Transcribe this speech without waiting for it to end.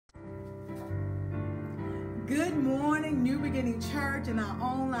Good morning, New Beginning Church and our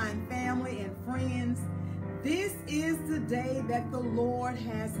online family and friends. This is the day that the Lord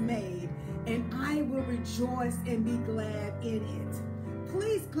has made, and I will rejoice and be glad in it.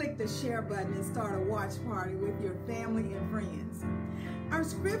 Please click the share button and start a watch party with your family and friends. Our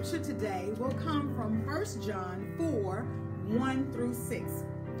scripture today will come from 1 John 4, 1 through 6.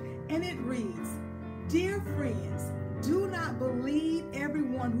 And it reads, "Dear friends, do not believe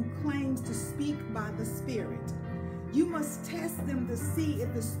everyone who claims to speak by the Spirit. You must test them to see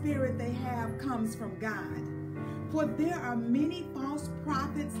if the Spirit they have comes from God. For there are many false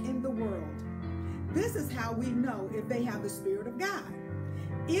prophets in the world. This is how we know if they have the Spirit of God.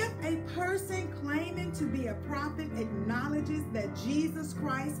 If a person claiming to be a prophet acknowledges that Jesus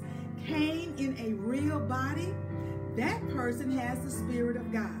Christ came in a real body, that person has the Spirit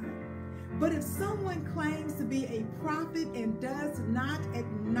of God. But if someone claims to be a prophet and does not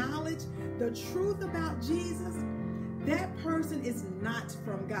acknowledge the truth about Jesus, that person is not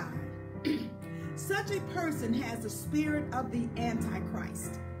from God. Such a person has the spirit of the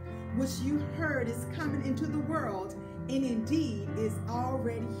Antichrist, which you heard is coming into the world and indeed is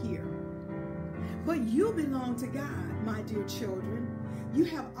already here. But you belong to God, my dear children. You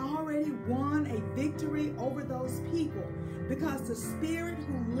have already won a victory over those people, because the Spirit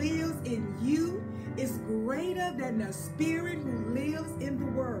who lives in you is greater than the spirit who lives in the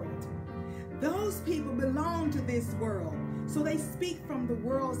world. Those people belong to this world, so they speak from the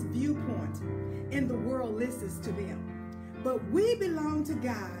world's viewpoint, and the world listens to them. But we belong to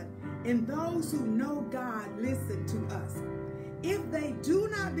God, and those who know God listen to us. If they do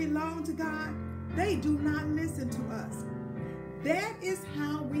not belong to God, they do not listen to us. That is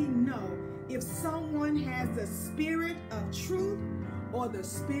how we know if someone has the spirit of truth or the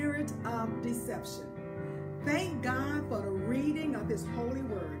spirit of deception. Thank God for the reading of His holy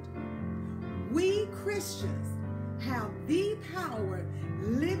word. We Christians have the power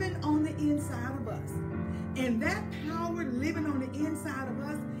living on the inside of us. And that power living on the inside of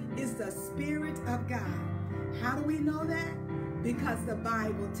us is the Spirit of God. How do we know that? Because the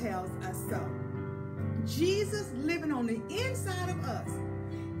Bible tells us so. Jesus living on the inside of us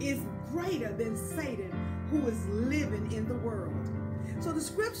is greater than Satan, who is living in the world. So the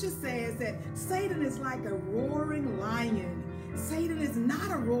scripture says that Satan is like a roaring lion. Satan is not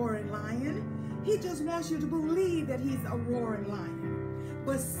a roaring lion. He just wants you to believe that he's a roaring lion.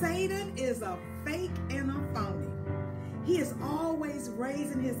 But Satan is a fake and a phony. He is always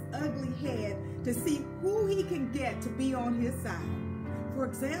raising his ugly head to see who he can get to be on his side. For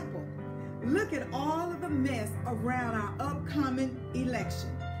example, look at all of the mess around our upcoming election.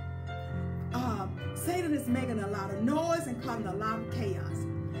 Satan is making a lot of noise and causing a lot of chaos.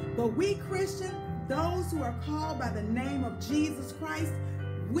 But we Christians, those who are called by the name of Jesus Christ,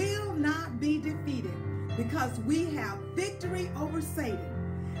 will not be defeated, because we have victory over Satan.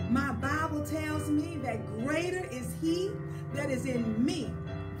 My Bible tells me that greater is He that is in me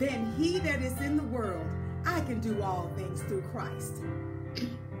than he that is in the world. I can do all things through Christ.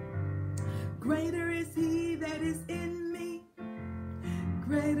 Greater is He that is in me.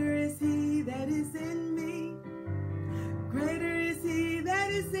 Greater is He that is in me. Greater is He that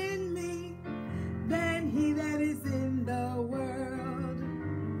is in me than he that is in the world.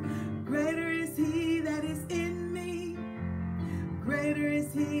 Greater is He that is in me. Greater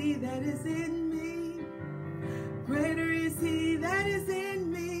is He that is in me. Greater is He that is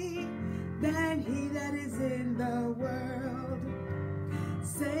in me than he that is in the world.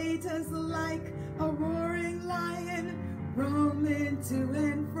 Satan's like a roaring lion, roaming to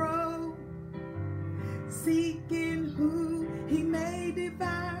and fro, seeking who he may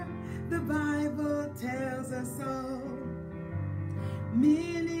devour. The Bible tells us so.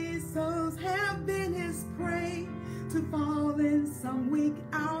 Many souls have been his prey to fall in some weak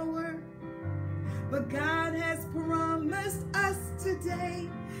hour, but God has promised us today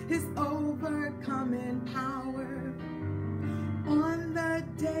His overcoming power. On the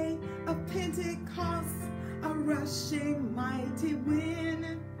day of Pentecost, a rushing mighty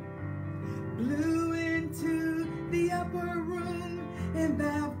wind blew into the upper room and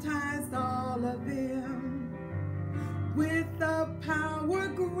baptized all of them with a power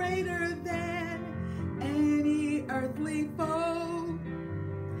greater than any earthly foe.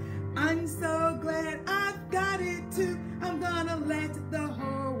 I'm so glad I've got it too. I'm gonna let the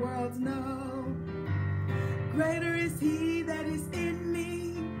whole world know. Greater is He that is in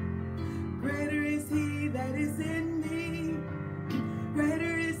me. Greater is He that is in me.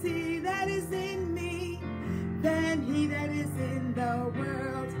 Greater is He that is in me than he that is in the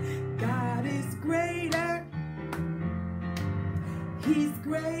world. God is greater. He's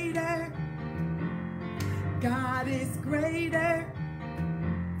greater. God is greater.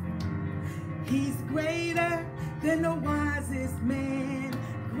 He's greater than the wisest man,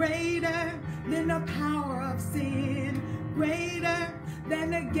 greater than the power of sin, greater than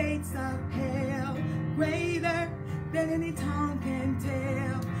the gates of hell, greater than any tongue can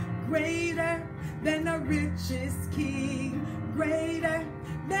tell, greater than the richest king, greater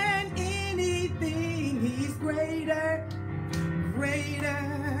than anything. He's greater,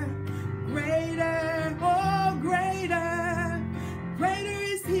 greater, greater, oh greater. Greater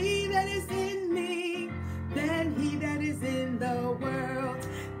is he that is in me than he that is in the world.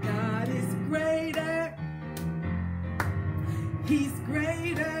 God is greater. He's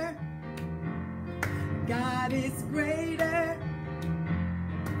greater. God is greater.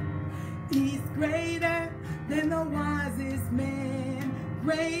 He's greater than the wisest man,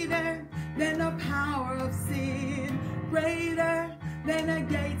 greater than the power of sin, greater than the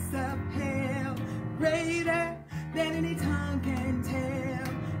gates of hell, greater than any tongue can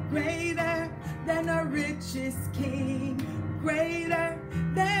tell, greater than the richest king, greater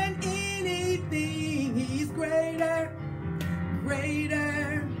than anything. He's greater,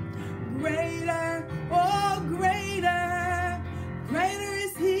 greater, greater, oh greater. Greater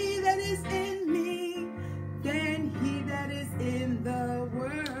is he that is in me than he that is in the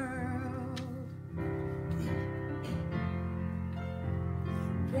world.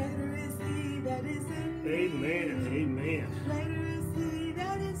 Greater is he that is in me. Amen. Amen. Greater is he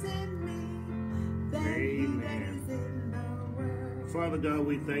that is in me than he that is in the world. Father God,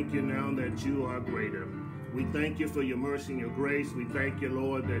 we thank you now that you are greater. We thank you for your mercy and your grace. We thank you,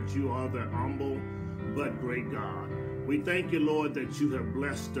 Lord, that you are the humble but great God. We thank you, Lord, that you have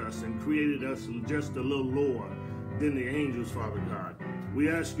blessed us and created us just a little lower than the angels, Father God. We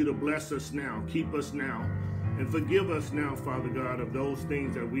ask you to bless us now, keep us now, and forgive us now, Father God, of those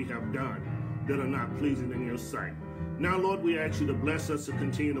things that we have done that are not pleasing in your sight. Now, Lord, we ask you to bless us to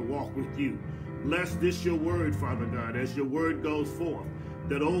continue to walk with you. Bless this your word, Father God, as your word goes forth,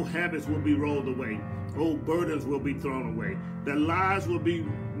 that old habits will be rolled away, old burdens will be thrown away, that lives will be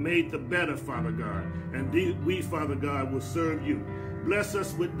made the better, Father God, and we, Father God, will serve you. Bless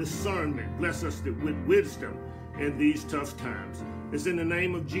us with discernment. Bless us with wisdom in these tough times. It's in the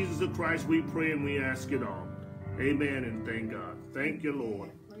name of Jesus Christ we pray and we ask it all. Amen and thank God. Thank you,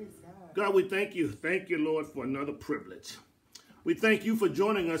 Lord. God, we thank you. Thank you, Lord, for another privilege. We thank you for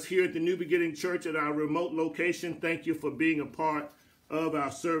joining us here at the New Beginning Church at our remote location. Thank you for being a part of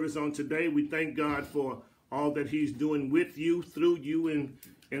our service on today. We thank God for all that he's doing with you, through you,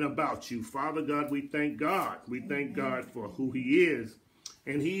 and about you. Father God, we thank God. We thank God for who he is.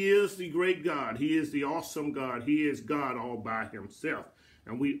 And he is the great God. He is the awesome God. He is God all by himself.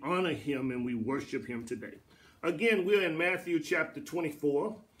 And we honor him and we worship him today. Again, we're in Matthew chapter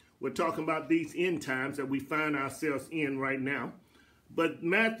 24. We're talking about these end times that we find ourselves in right now. But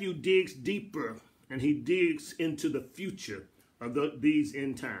Matthew digs deeper and he digs into the future of these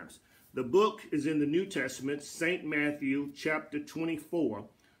end times. The book is in the New Testament, St. Matthew chapter 24,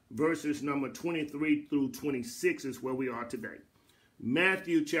 verses number 23 through 26 is where we are today.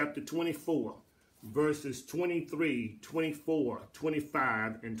 Matthew chapter 24, verses 23, 24,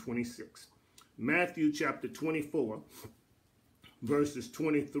 25, and 26. Matthew chapter 24, verses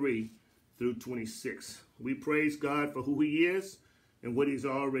 23 through 26. We praise God for who he is and what he's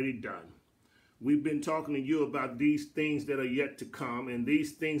already done. We've been talking to you about these things that are yet to come, and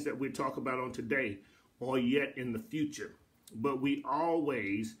these things that we talk about on today are yet in the future. But we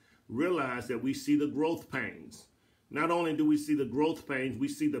always realize that we see the growth pains. Not only do we see the growth pains, we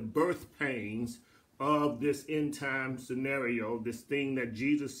see the birth pains of this end time scenario, this thing that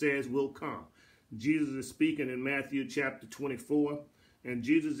Jesus says will come. Jesus is speaking in Matthew chapter 24, and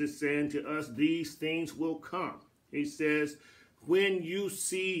Jesus is saying to us, these things will come. He says, when you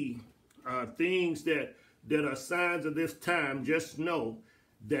see things that are signs of this time, just know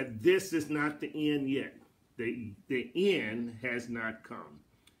that this is not the end yet. The end has not come.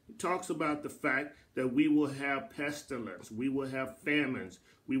 It talks about the fact that we will have pestilence, we will have famines,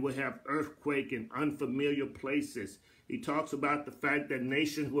 we will have earthquake in unfamiliar places. He talks about the fact that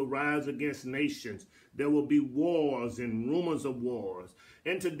nations will rise against nations. There will be wars and rumors of wars.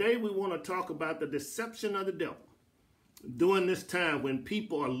 And today we want to talk about the deception of the devil. During this time when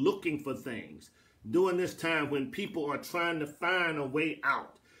people are looking for things, during this time when people are trying to find a way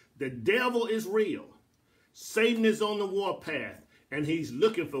out, the devil is real. Satan is on the warpath, and he's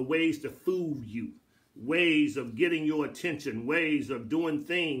looking for ways to fool you, ways of getting your attention, ways of doing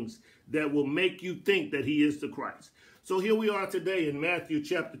things that will make you think that he is the Christ. So here we are today in Matthew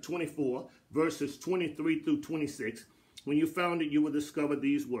chapter 24, verses 23 through 26. When you found it, you will discover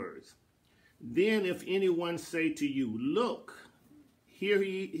these words. Then if anyone say to you, look, here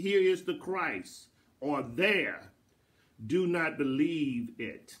is the Christ, or there, do not believe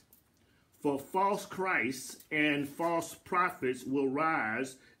it. For false Christs and false prophets will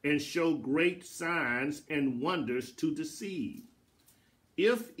rise and show great signs and wonders to deceive.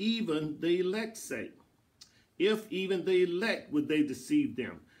 If even the elect say, if even the elect would they deceive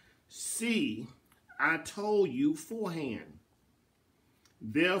them. See, I told you forehand.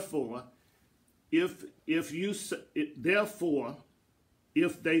 Therefore, if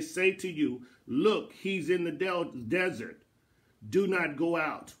they say to you, look, he's in the desert, do not go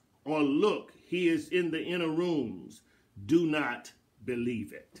out. Or look, he is in the inner rooms, do not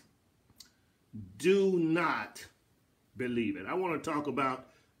believe it. Do not believe it. I want to talk about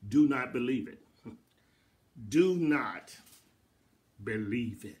do not believe it. Do not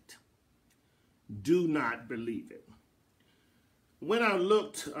believe it. Do not believe it. When I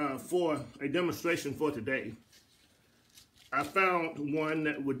looked for a demonstration for today, I found one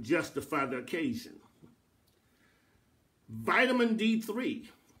that would justify the occasion. Vitamin D3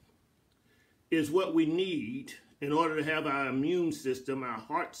 is what we need in order to have our immune system, our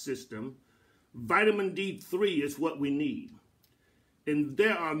heart system. Vitamin D3 is what we need. And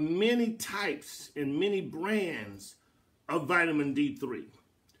there are many types and many brands of vitamin D3.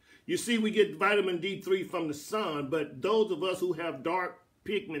 You see, we get vitamin D3 from the sun, but those of us who have dark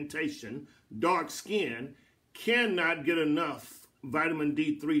pigmentation, dark skin, cannot get enough vitamin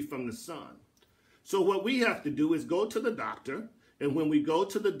D3 from the sun. So what we have to do is go to the doctor, and when we go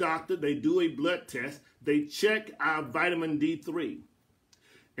to the doctor, they do a blood test, they check our vitamin D3.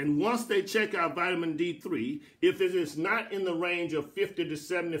 And once they check our vitamin D3, if it is not in the range of 50 to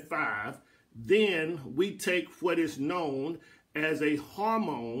 75, then we take what is known as a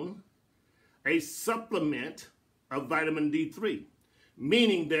hormone, a supplement of vitamin D3,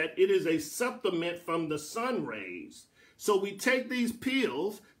 meaning that it is a supplement from the sun rays. So we take these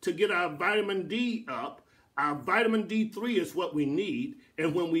pills to get our vitamin D up. Our vitamin D3 is what we need.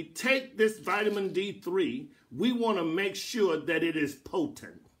 And when we take this vitamin D3, we want to make sure that it is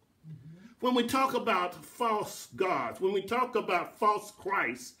potent. When we talk about false gods, when we talk about false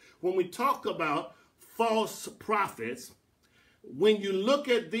Christ, when we talk about false prophets, when you look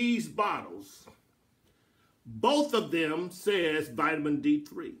at these bottles, both of them says vitamin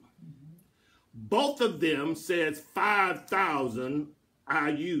D3. Both of them says 5,000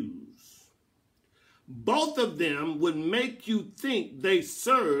 IUs. Both of them would make you think they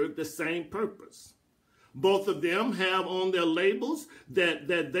serve the same purpose. Both of them have on their labels that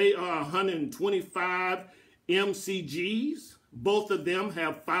they are 125 mcgs. Both of them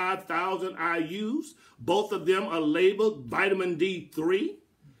have 5,000 IUs. Both of them are labeled vitamin D3.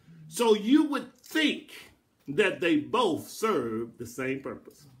 So you would think that they both serve the same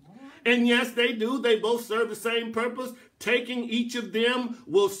purpose. And yes, they do. They both serve the same purpose. Taking each of them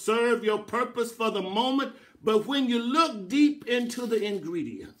will serve your purpose for the moment. But when you look deep into the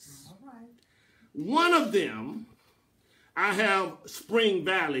ingredients, one of them, I have Spring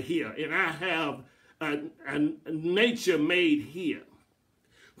Valley here, and I have a Nature Made here.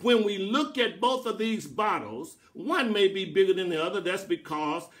 When we look at both of these bottles, one may be bigger than the other. That's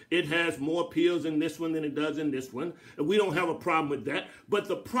because it has more pills in this one than it does in this one. We don't have a problem with that. But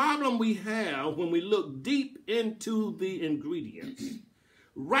the problem we have when we look deep into the ingredients,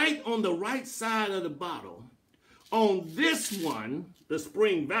 right on the right side of the bottle, on this one, the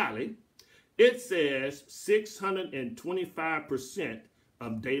Spring Valley, it says 625%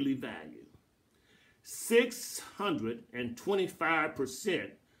 of daily value.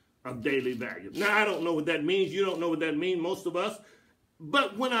 625% of daily value. Now, I don't know what that means. You don't know what that means, most of us.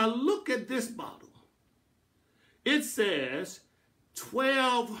 But when I look at this bottle, it says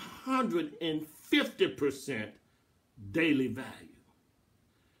 1,250% daily value.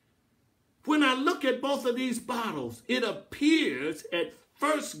 When I look at both of these bottles, it appears at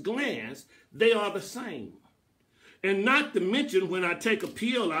first glance they are the same. And not to mention, when I take a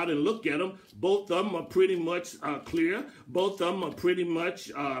peel out and look at them, both of them are pretty much clear. Both of them are pretty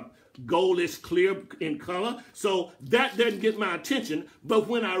much goldish clear in color. So that doesn't get my attention. But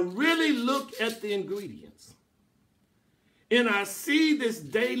when I really look at the ingredients and I see this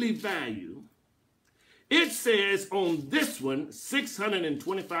daily value, it says on this one,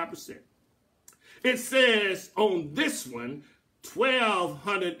 625%. It says on this one,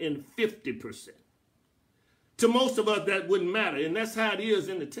 1,250%. To most of us, that wouldn't matter, and that's how it is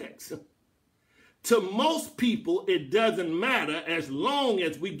in the text. To most people, it doesn't matter as long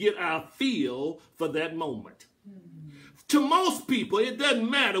as we get our feel for that moment. To most people, it doesn't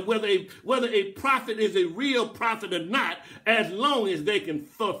matter whether a prophet is a real prophet or not, as long as they can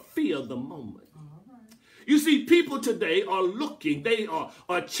fulfill the moment. You see, people today are looking, they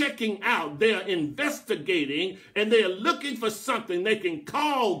are checking out, they are investigating, and they are looking for something they can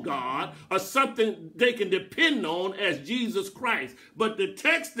call God or something they can depend on as Jesus Christ. But the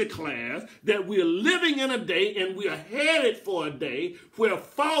text declares that we are living in a day, and we are headed for a day where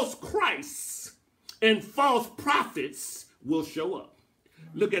false Christs and false prophets will show up.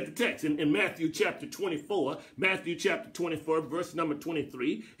 Look at the text in Matthew chapter 24, verse number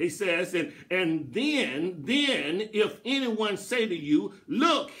 23. He says, and then if anyone say to you,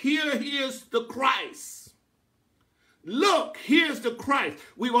 look, here is the Christ. Look, here's the Christ.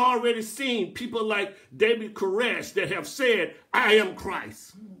 We've already seen people like David Koresh that have said, I am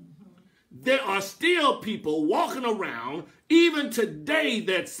Christ. There are still people walking around even today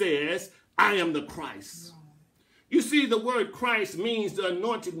that says, I am the Christ. You see, the word Christ means the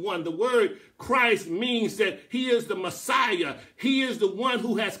anointed one. The word Christ means that he is the Messiah. He is the one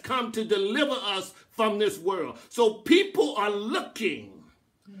who has come to deliver us from this world. So people are looking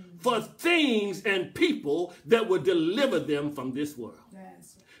for things and people that will deliver them from this world,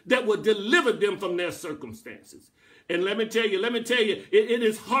 that will deliver them from their circumstances. And let me tell you, it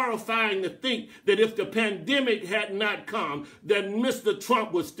is horrifying to think that if the pandemic had not come, that Mr.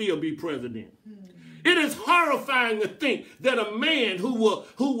 Trump would still be president. It is horrifying to think that a man who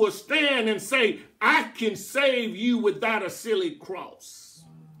will stand and say, I can save you without a silly cross.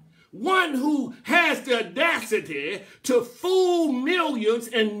 One who has the audacity to fool millions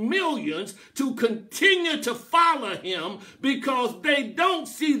and millions to continue to follow him because they don't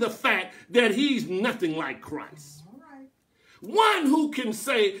see the fact that he's nothing like Christ. One who can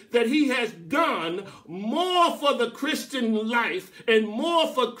say that he has done more for the Christian life and more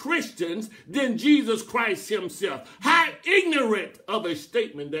for Christians than Jesus Christ himself. How ignorant of a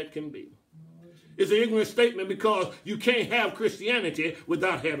statement that can be. It's an ignorant statement because you can't have Christianity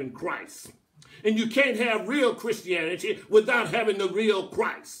without having Christ. And you can't have real Christianity without having the real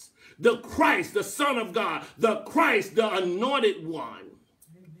Christ. The Christ, the Son of God, the Christ, the anointed one.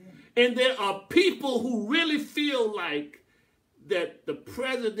 And there are people who really feel like that the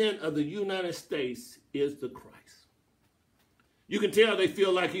president of the United States is the Christ. You can tell they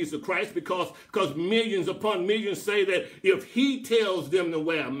feel like he's the Christ because millions upon millions say that if he tells them to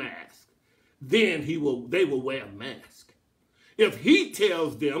wear a mask, then they will wear a mask. If he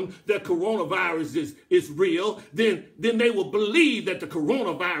tells them that coronavirus is real, then they will believe that the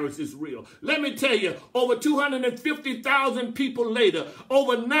coronavirus is real. Let me tell you, over 250,000 people later,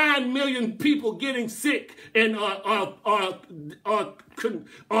 over 9 million people getting sick and are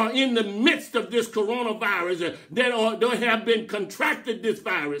in the midst of this coronavirus that have been contracted this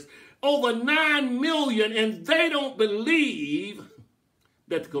virus. Over 9 million, and they don't believe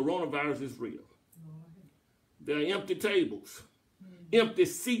that the coronavirus is real. There are empty tables, empty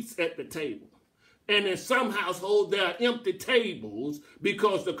seats at the table. And in some households, there are empty tables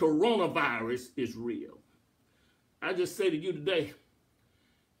because the coronavirus is real. I just say to you today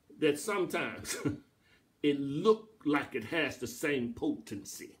that sometimes it looks like it has the same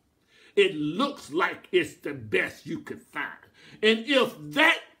potency. It looks like it's the best you could find. And if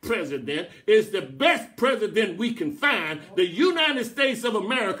that president is the best president we can find, the United States of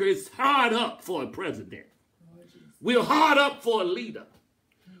America is hard up for a president. We're hard up for a leader.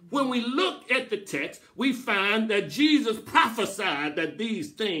 When we look at the text, we find that Jesus prophesied that these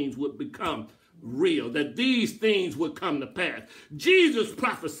things would become real, that these things would come to pass. Jesus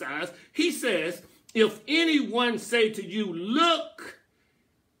prophesies, he says, if anyone say to you, look,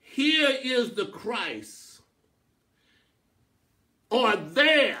 here is the Christ, or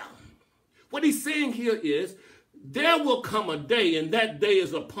there. What he's saying here is, there will come a day, and that day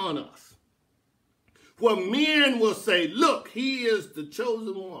is upon us, where men will say, look, he is the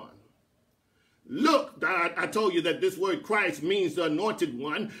chosen one. Look, I told you that this word Christ means the anointed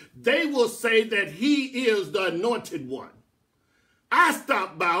one. They will say that he is the anointed one. I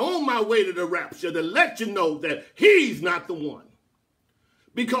stopped by on my way to the rapture to let you know that he's not the one.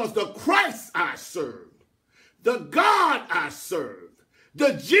 Because the Christ I serve, the God I serve,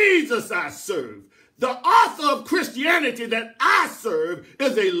 the Jesus I serve, the author of Christianity that I serve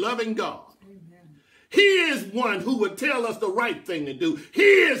is a loving God. He is one who would tell us the right thing to do. He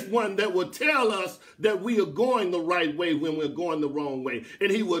is one that will tell us that we are going the right way when we're going the wrong way.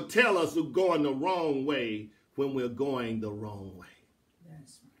 And he will tell us we're going the wrong way when we're going the wrong way.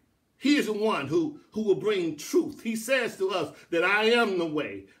 Yes. He is the one who will bring truth. He says to us that I am the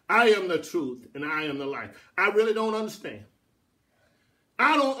way, I am the truth, and I am the life. I really don't understand.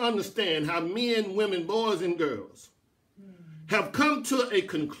 I don't understand how men, women, boys, and girls have come to a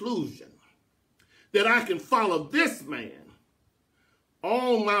conclusion that I can follow this man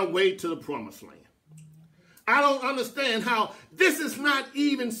on my way to the promised land. I don't understand how this is not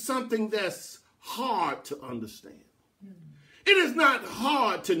even something that's hard to understand. It is not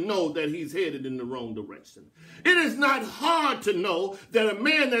hard to know that he's headed in the wrong direction. It is not hard to know that a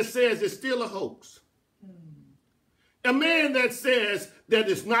man that says it's still a hoax, a man that says that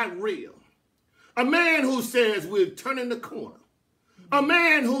it's not real, a man who says we're turning the corner, a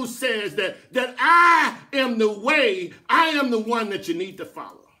man who says that I am the way, I am the one that you need to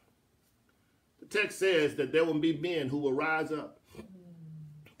follow. The text says that there will be men who will rise up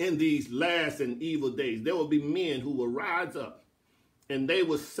in these last and evil days. There will be men who will rise up and they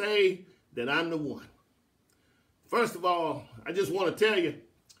will say that I'm the one. First of all, I just want to tell you,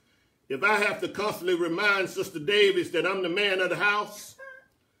 if I have to constantly remind Sister Davis that I'm the man of the house,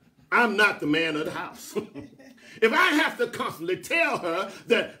 I'm not the man of the house. If I have to constantly tell her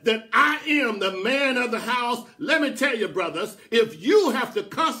that I am the man of the house, let me tell you, brothers, if you have to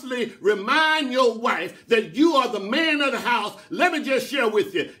constantly remind your wife that you are the man of the house, let me just share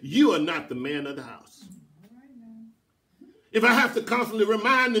with you, you are not the man of the house. If I have to constantly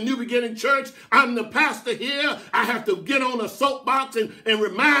remind the New Beginning Church, I'm the pastor here, I have to get on a soapbox and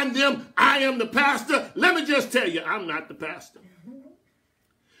remind them I am the pastor, let me just tell you, I'm not the pastor.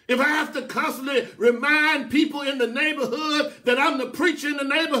 If I have to constantly remind people in the neighborhood that I'm the preacher in the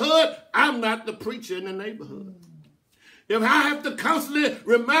neighborhood, I'm not the preacher in the neighborhood. If I have to constantly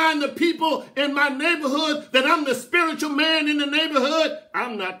remind the people in my neighborhood that I'm the spiritual man in the neighborhood,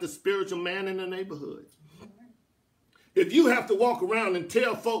 I'm not the spiritual man in the neighborhood. If you have to walk around and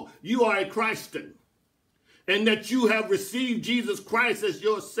tell folk you are a Christian and that you have received Jesus Christ as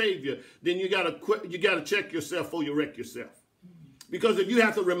your Savior, then you gotta check yourself before you wreck yourself. Because if you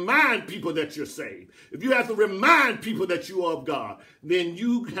have to remind people that you're saved, if you have to remind people that you are of God, then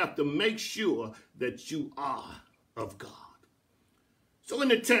you have to make sure that you are of God. So in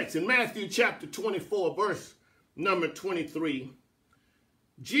the text, in Matthew chapter 24, verse number 23,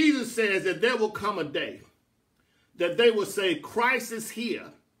 Jesus says that there will come a day that they will say Christ is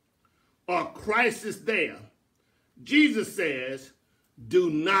here or Christ is there. Jesus says, do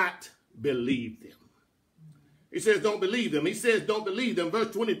not believe them. He says, don't believe them. He says, don't believe them.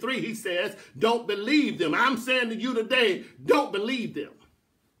 Verse 23, he says, don't believe them. I'm saying to you today, don't believe them.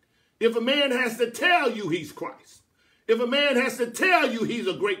 If a man has to tell you he's Christ, if a man has to tell you he's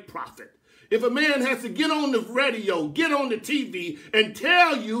a great prophet, if a man has to get on the radio, get on the TV and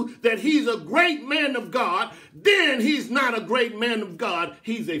tell you that he's a great man of God, then he's not a great man of God.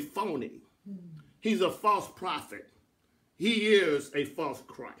 He's a phony. He's a false prophet. He is a false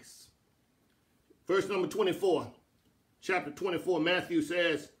Christ. Verse number 24, chapter 24, Matthew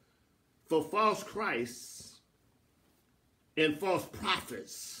says, for false Christs and false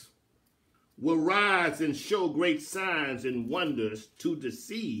prophets will rise and show great signs and wonders to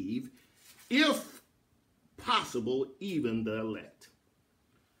deceive, if possible, even the elect.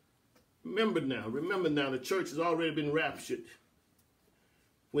 Remember now, the church has already been raptured.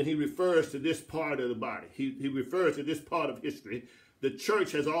 When he refers to this part of the body, he refers to this part of history. The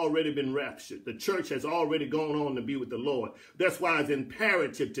church has already been raptured. The church has already gone on to be with the Lord. That's why it's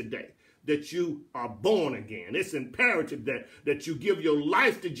imperative today that you are born again. It's imperative that you give your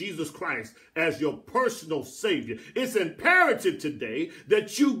life to Jesus Christ as your personal Savior. It's imperative today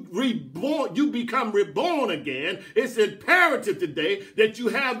that you become reborn again. It's imperative today that you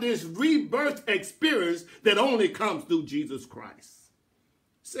have this rebirth experience that only comes through Jesus Christ.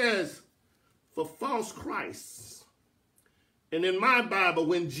 It says, for false Christs. And in my Bible,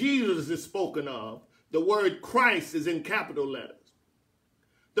 when Jesus is spoken of, the word Christ is in capital letters.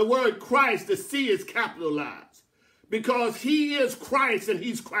 The word Christ, the C is capitalized because he is Christ and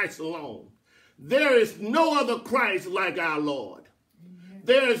he's Christ alone. There is no other Christ like our Lord. Amen.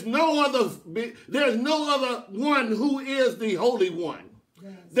 There's no other one who is the Holy One.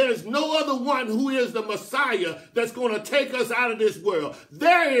 Yes. There's no other one who is the Messiah that's going to take us out of this world.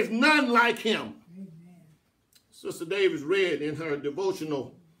 There is none like him. Sister Davis read in her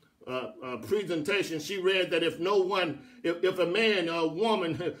devotional presentation, she read that if a man or a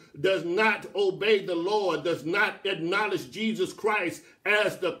woman does not obey the Lord, does not acknowledge Jesus Christ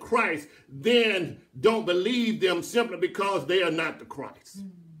as the Christ, then don't believe them simply because they are not the Christ.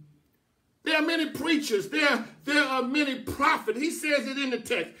 There are many preachers, there are many prophets. He says it in the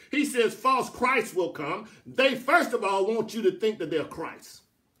text. He says false Christs will come. They first of all want you to think that they're Christ.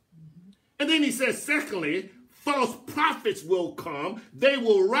 And then he says secondly, false prophets will come. They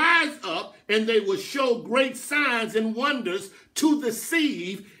will rise up and they will show great signs and wonders to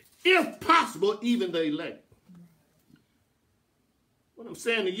deceive, if possible, even the elect. What I'm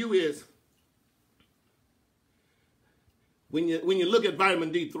saying to you is, when you look at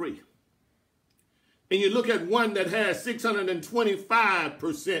vitamin D3, and you look at one that has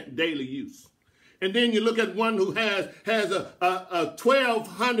 625% daily use, and then you look at one who has a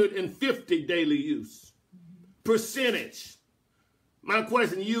 1,250 daily use percentage, my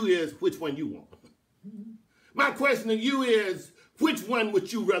question to you is, which one you want? My question to you is, which one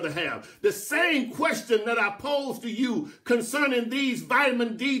would you rather have? The same question that I posed to you concerning these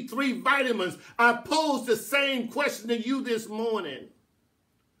vitamin D3 vitamins, I posed the same question to you this morning.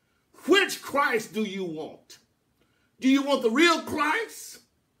 Which Christ do you want? Do you want the real Christ?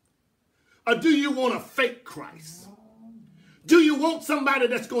 Or do you want a fake Christ? Do you want somebody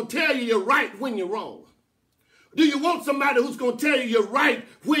that's going to tell you you're right when you're wrong? Do you want somebody who's going to tell you you're right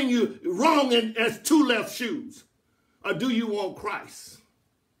when you're wrong and as two left shoes? Or do you want Christ?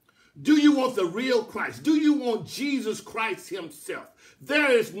 Do you want the real Christ? Do you want Jesus Christ himself?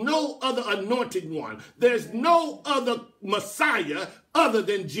 There is no other anointed one. There's no other Messiah other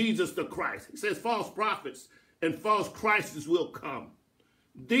than Jesus the Christ. He says false prophets and false Christs will come.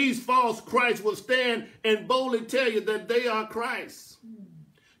 These false Christs will stand and boldly tell you that they are Christ.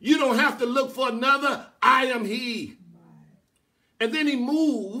 You don't have to look for another. I am he. And then he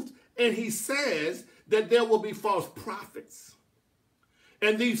moved and he says that there will be false prophets.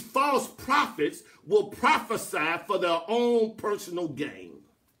 And these false prophets will prophesy for their own personal gain.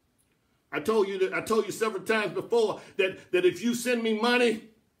 I told you several times before that if you send me money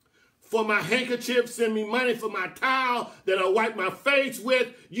for my handkerchief, send me money for my towel that I wipe my face with,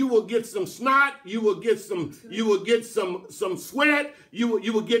 you will get some snot, you will get some sweat, you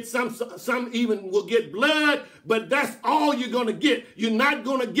will get some even will get blood, but that's all you're going to get. You're not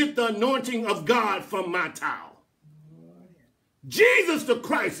going to get the anointing of God from my towel. Jesus the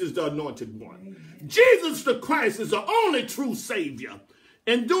Christ is the anointed one. Jesus the Christ is the only true Savior.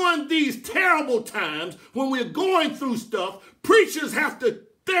 And during these terrible times when we're going through stuff, preachers have to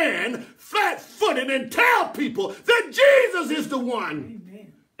stand flat-footed and tell people that Jesus is the one.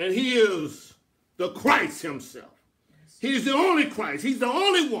 Amen. And he is the Christ himself. He's the only Christ. He's the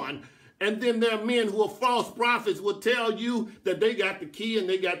only one. And then there are men who are false prophets will tell you that they got the key and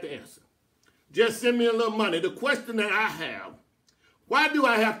they got the answer. Just send me a little money. The question that I have, why do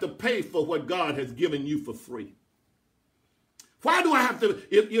I have to pay for what God has given you for free? Why do I have to,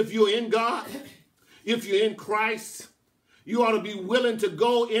 if you're in God, if you're in Christ, you ought to be willing to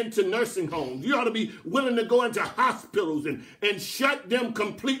go into nursing homes. You ought to be willing to go into hospitals and shut them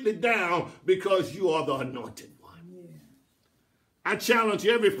completely down because you are the anointed one. Yeah. I challenge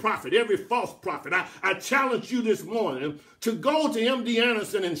every prophet, every false prophet. I challenge you this morning to go to MD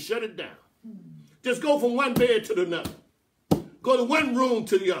Anderson and shut it down. Just go from one bed to another. Go to one room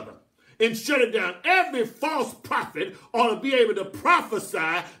to the other and shut it down. Every false prophet ought to be able to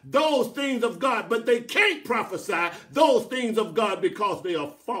prophesy those things of God, but they can't prophesy those things of God because they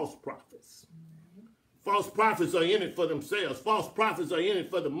are false prophets. False prophets are in it for themselves. False prophets are in it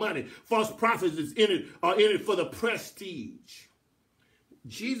for the money. False prophets are in it for the prestige.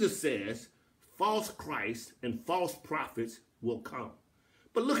 Jesus says false Christ and false prophets will come.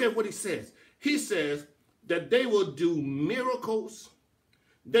 But look at what he says. He says that they will do miracles,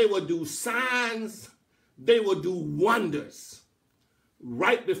 they will do signs, they will do wonders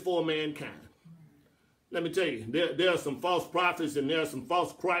right before mankind. Let me tell you, there are some false prophets and there are some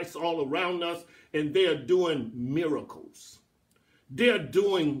false Christs all around us, and they are doing miracles. They're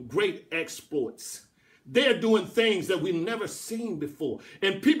doing great exploits. They're doing things that we've never seen before,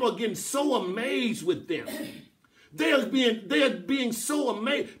 and people are getting so amazed with them. They are being so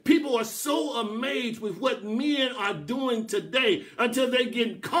amazed. People are so amazed with what men are doing today until they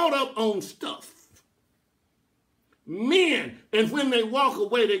get caught up on stuff. Men, and when they walk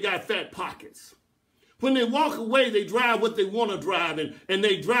away, they got fat pockets. When they walk away, they drive what they want to drive, and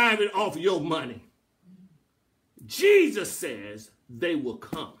they drive it off your money. Jesus says they will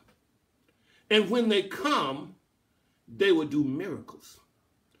come. And when they come, they will do miracles.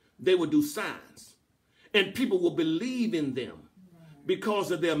 They will do signs. And people will believe in them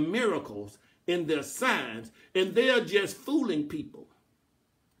because of their miracles and their signs. And they're just fooling people.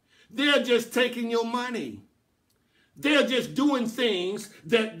 They're just taking your money. They're just doing things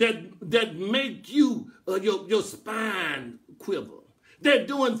that make you your spine quiver. They're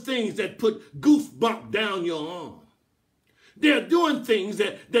doing things that put goosebumps down your arm. They're doing things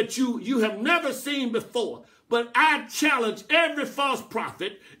that you have never seen before. But I challenge every false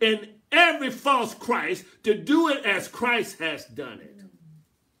prophet and every false Christ to do it as Christ has done it.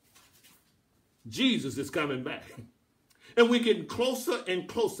 Jesus is coming back. And we're getting closer and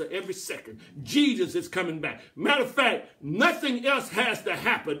closer every second. Jesus is coming back. Matter of fact, nothing else has to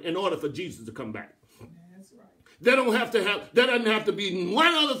happen in order for Jesus to come back. That's right. There doesn't have to be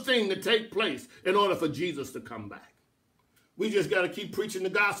one other thing to take place in order for Jesus to come back. We just got to keep preaching the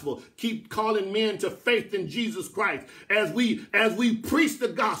gospel, keep calling men to faith in Jesus Christ. As we preach the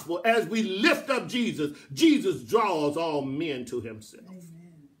gospel, as we lift up Jesus, Jesus draws all men to himself.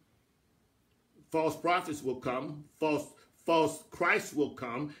 Amen. False prophets will come, false Christ will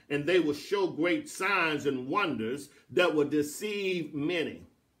come, and they will show great signs and wonders that will deceive many.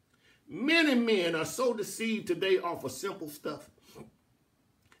 Many men are so deceived today off of simple stuff.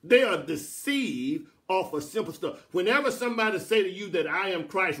 They are deceived off of simple stuff. Whenever somebody say to you that I am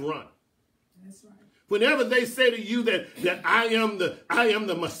Christ, run. That's right. Whenever they say to you that I am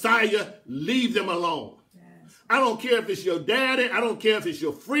the Messiah, leave them alone. Yes. I don't care if it's your daddy. I don't care if it's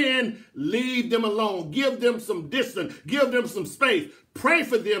your friend. Leave them alone. Give them some distance. Give them some space. Pray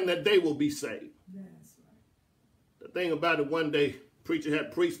for them that they will be saved. That's right. The thing about it, one day, preacher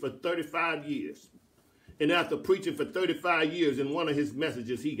had preached for 35 years. And after preaching for 35 years, in one of his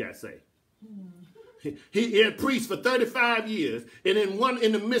messages, he got saved. He had preached for 35 years, and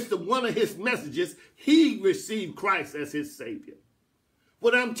in the midst of one of his messages, he received Christ as his Savior.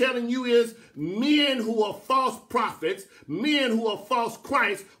 What I'm telling you is, men who are false prophets, men who are false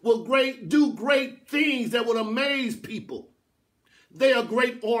Christ, will do great things that will amaze people. They are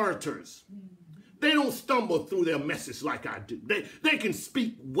great orators. They don't stumble through their message like I do. They can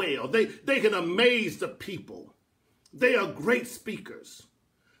speak well. They can amaze the people. They are great speakers.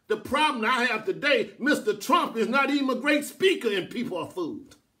 The problem I have today, Mr. Trump is not even a great speaker, and people are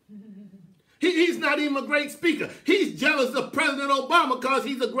fooled. He's not even a great speaker. He's jealous of President Obama because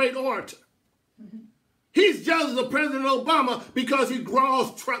he's a great orator. He's jealous of President Obama because he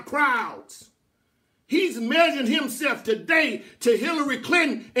draws crowds. He's measured himself today to Hillary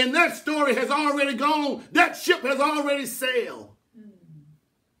Clinton, and that story has already gone. That ship has already sailed.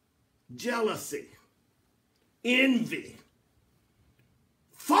 Jealousy, envy,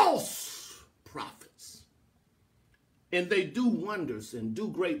 false prophets. And they do wonders and do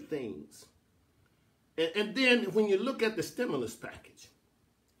great things. And then when you look at the stimulus package,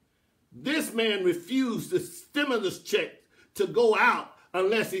 this man refused the stimulus check to go out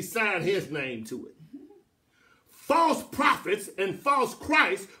unless he signed his name to it. False prophets and false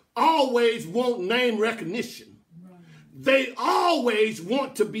Christ always want name recognition. Right. They always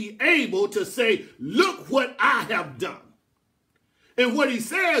want to be able to say, look what I have done. And what he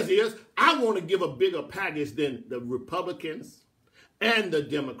says is, I want to give a bigger package than the Republicans and the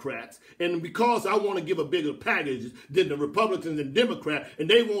Democrats. And because I want to give a bigger package than the Republicans and Democrats, and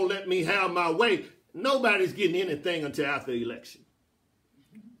they won't let me have my way, nobody's getting anything until after the election.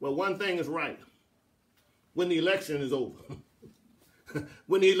 Well, one thing is right. When the election is over,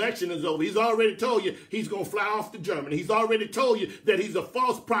 when the election is over, he's already told you he's going to fly off to Germany. He's already told you that he's a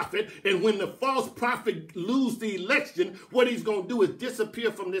false prophet. And when the false prophet loses the election, what he's going to do is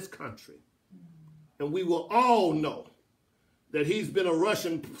disappear from this country. And we will all know that he's been a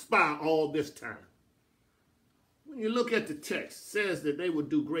Russian spy all this time. When you look at the text, it says that they will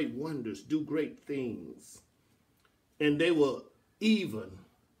do great wonders, do great things. And they will even,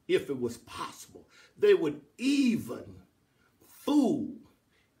 if it was possible, they would even fool,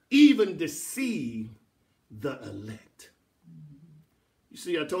 even deceive the elect. You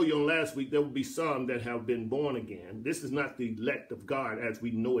see, I told you on last week there will be some that have been born again. This is not the elect of God as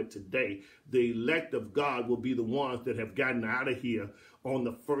we know it today. The elect of God will be the ones that have gotten out of here on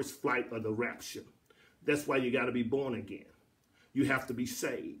the first flight of the rapture. That's why you got to be born again. You have to be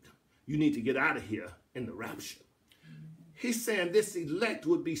saved. You need to get out of here in the rapture. He's saying this elect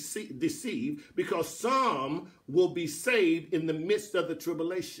would be deceived because some will be saved in the midst of the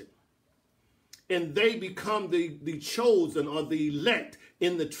tribulation. And they become the chosen or the elect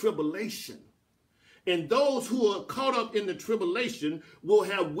in the tribulation. And those who are caught up in the tribulation will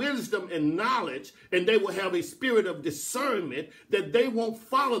have wisdom and knowledge, and they will have a spirit of discernment that they won't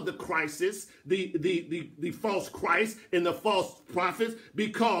follow the crisis, the false Christ and the false prophets,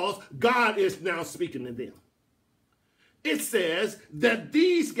 because God is now speaking to them. It says that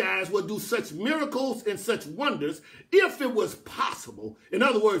these guys will do such miracles and such wonders if it was possible. In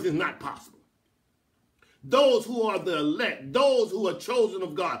other words, it's not possible. Those who are the elect, those who are chosen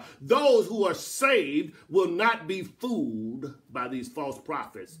of God, those who are saved will not be fooled by these false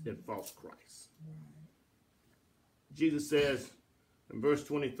prophets and false Christ. Jesus says in verse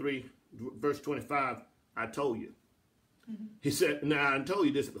 23, verse 25, I told you. He said, now I told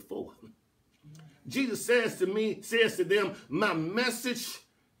you this before. Jesus says to them, my message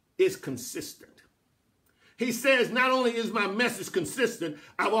is consistent. He says, not only is my message consistent,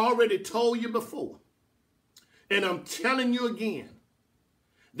 I've already told you before, and I'm telling you again,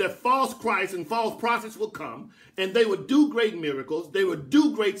 that false Christs and false prophets will come, and they would do great miracles, they would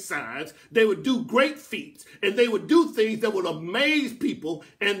do great signs, they would do great feats, and they would do things that would amaze people,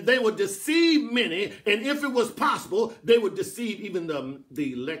 and they would deceive many, and if it was possible, they would deceive even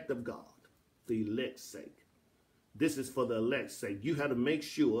the elect of God, the elect's sake. This is for the elect's sake. You have to make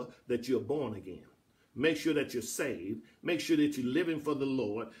sure that you're born again. Make sure that you're saved. Make sure that you're living for the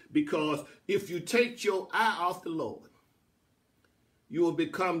Lord, because if you take your eye off the Lord, you will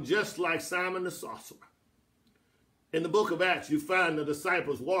become just like Simon the sorcerer. In the book of Acts, you find the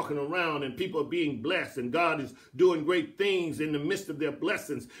disciples walking around and people are being blessed, and God is doing great things in the midst of their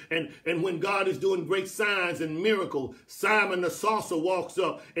blessings. And when God is doing great signs and miracles, Simon the sorcerer walks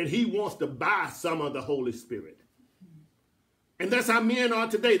up and he wants to buy some of the Holy Spirit. And that's how men are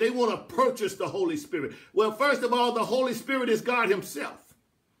today. They want to purchase the Holy Spirit. Well, first of all, the Holy Spirit is God himself.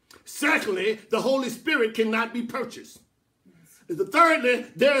 Secondly, the Holy Spirit cannot be purchased. Thirdly,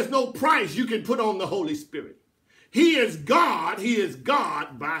 there is no price you can put on the Holy Spirit. He is God. He is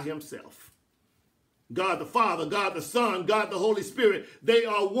God by himself. God the Father, God the Son, God the Holy Spirit. They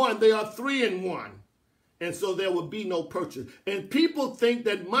are one. They are three in one. And so there will be no purchase. And people think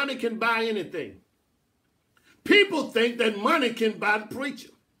that money can buy anything. People think that money can buy the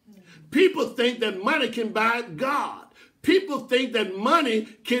preacher. People think that money can buy God. People think that money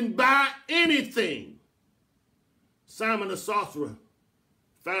can buy anything. Simon the sorcerer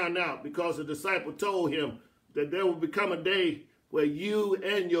found out because the disciple told him that there will become a day where you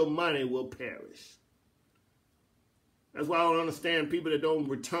and your money will perish. That's why I don't understand people that don't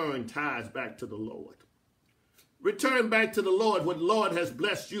return tithes back to the Lord. Return back to the Lord what the Lord has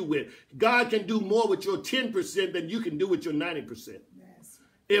blessed you with. God can do more with your 10% than you can do with your 90%. Yes.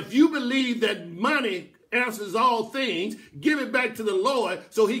 If you believe that money answers all things, give it back to the Lord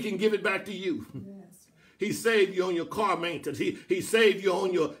so he can give it back to you. Yes. He saved you on your car maintenance. He saved you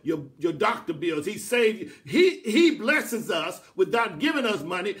on your doctor bills. He saved you. He blesses us without giving us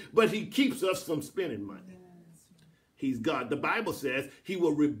money, but he keeps us from spending money. Yes. He's God. The Bible says he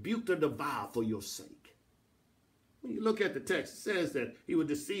will rebuke the devourer for your sake. When you look at the text, it says that he would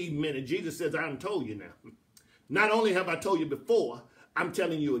deceive many. Jesus says, I haven't told you now. Not only have I told you before, I'm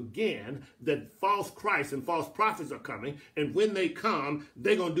telling you again that false Christs and false prophets are coming. And when they come,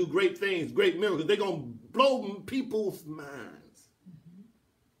 they're going to do great things, great miracles. They're going to blow people's minds.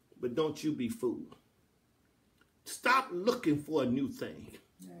 But don't you be fooled. Stop looking for a new thing.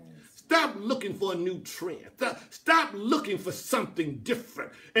 Stop looking for a new trend. Stop looking for something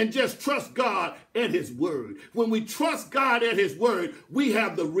different and just trust God at his word. When we trust God at his word, we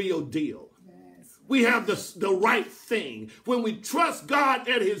have the real deal. Yes. We have the right thing. When we trust God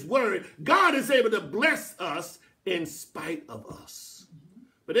at his word, God is able to bless us in spite of us. Mm-hmm.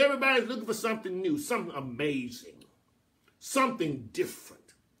 But everybody's looking for something new, something amazing, something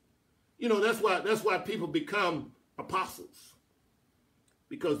different. You know, that's why people become apostles.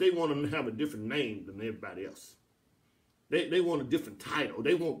 Because they want them to have a different name than everybody else. They want a different title.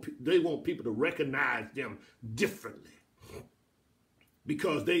 They want people to recognize them differently.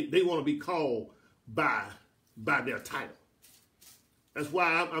 Because they want to be called by their title. That's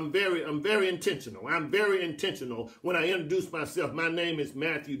why I'm very intentional. I'm very intentional when I introduce myself. My name is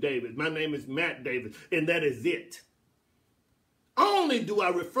Matthew Davis. My name is Matt Davis. And that is it. Only do I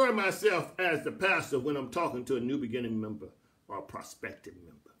refer myself as the pastor when I'm talking to a new beginning member or a prospective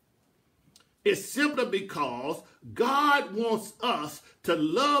member. It's simply because God wants us to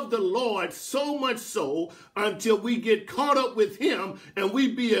love the Lord so much so until we get caught up with him and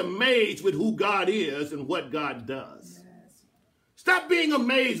we be amazed with who God is and what God does. Yes. Stop being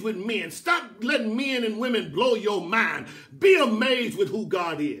amazed with men. Stop letting men and women blow your mind. Be amazed with who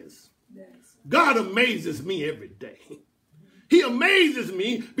God is. Yes. God amazes me every day. He amazes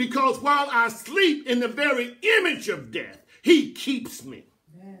me because while I sleep in the very image of death, he keeps me.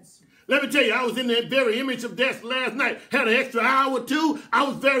 Yes. Let me tell you, I was in that very image of death last night. Had an extra hour or two. I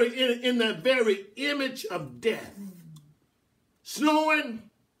was in that very image of death. Snoring,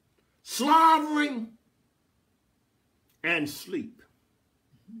 slobbering, and sleep.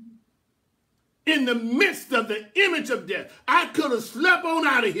 In the midst of the image of death. I could have slept on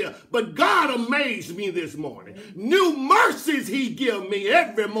out of here, but God amazed me this morning. New mercies he gives me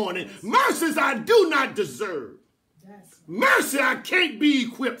every morning. Mercies I do not deserve. Mercy I can't be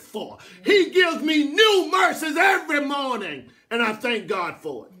equipped for. He gives me new mercies every morning, and I thank God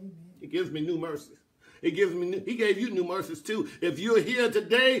for it. He gives me new mercies. He gave you new mercies too. If you're here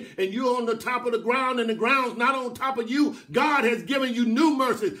today and you're on the top of the ground and the ground's not on top of you, God has given you new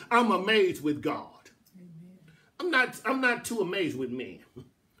mercies. I'm amazed with God. Amen. not too amazed with men.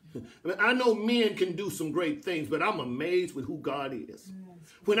 I know men can do some great things, but I'm amazed with who God is.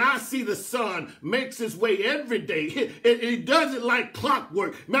 When I see the sun makes his way every day, he does it like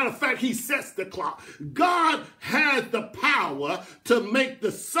clockwork. Matter of fact, he sets the clock. God has the power to make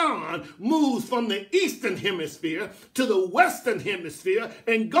the sun move from the eastern hemisphere to the western hemisphere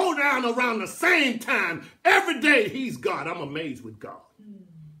and go down around the same time. Every day he's God. I'm amazed with God.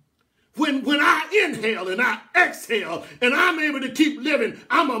 When I inhale and I exhale and I'm able to keep living,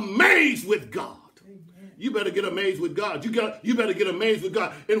 I'm amazed with God. Amen. You better get amazed with God. You better get amazed with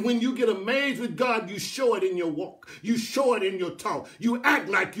God. And when you get amazed with God, you show it in your walk. You show it in your talk. You act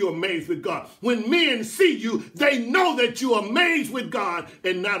like you're amazed with God. When men see you, they know that you're amazed with God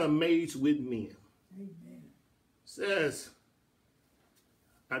and not amazed with men. Amen. Says,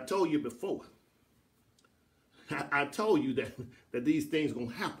 I told you before. I told you that these things are going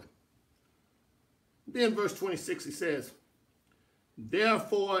to happen. Then verse 26, he says,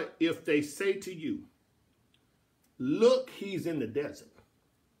 therefore, if they say to you, look, he's in the desert,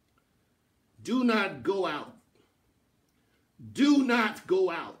 do not go out. Do not go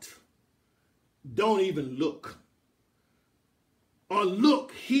out. Don't even look. Or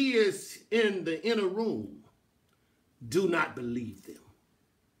look, he is in the inner room. Do not believe them.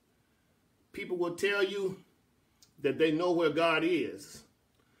 People will tell you that they know where God is.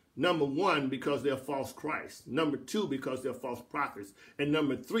 Number one, because they're false Christ. Number two, because they're false prophets. And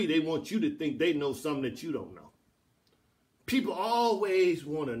number three, they want you to think they know something that you don't know. People always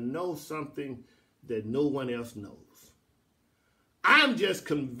want to know something that no one else knows. I'm just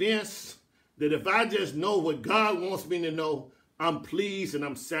convinced that if I just know what God wants me to know, I'm pleased and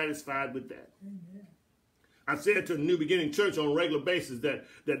I'm satisfied with that. Amen. I said to the New Beginning Church on a regular basis that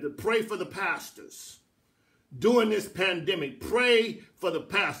to pray for the pastors. During this pandemic, pray for the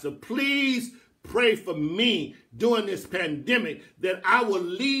pastor. Please pray for me during this pandemic that I will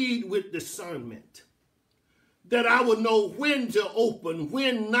lead with discernment. That I will know when to open,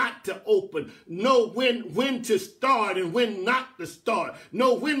 when not to open. Know when to start and when not to start.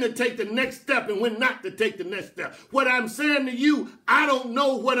 Know when to take the next step and when not to take the next step. What I'm saying to you, I don't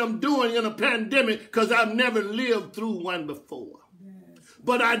know what I'm doing in a pandemic because I've never lived through one before.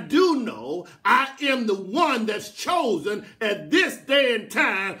 But I do know I am the one that's chosen at this day and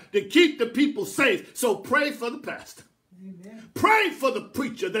time to keep the people safe. So pray for the pastor. Amen. Pray for the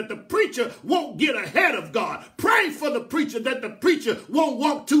preacher that the preacher won't get ahead of God. Pray for the preacher that the preacher won't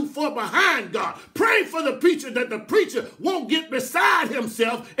walk too far behind God. Pray for the preacher that the preacher won't get beside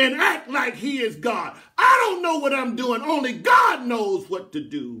himself and act like he is God. I don't know what I'm doing. Only God knows what to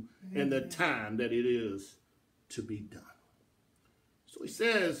do and the time that it is to be done. So he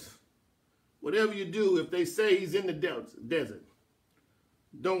says, whatever you do, if they say he's in the desert,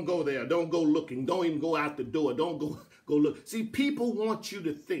 don't go there. Don't go looking. Don't even go out the door. Don't go look. See, people want you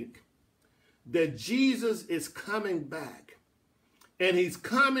to think that Jesus is coming back, and he's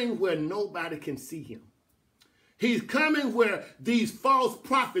coming where nobody can see him. He's coming where these false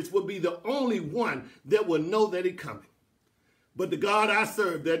prophets will be the only one that will know that he's coming. But the God I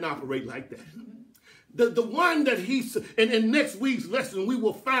serve doesn't operate like that. The one that he's, and in next week's lesson, we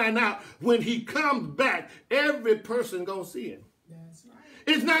will find out when he comes back, every person going to see him. That's right.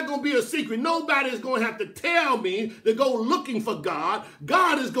 It's not going to be a secret. Nobody is going to have to tell me to go looking for God.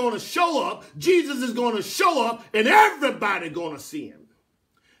 God is going to show up. Jesus is going to show up, and everybody's going to see him.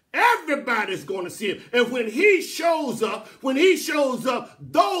 Everybody's going to see him. And when he shows up,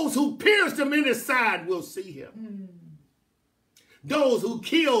 those who pierced him in his side will see him. Those who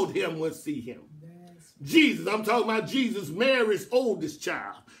killed him will see him. Jesus, I'm talking about Jesus, Mary's oldest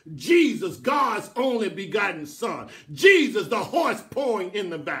child. Jesus, God's only begotten son. Jesus, the horse pouring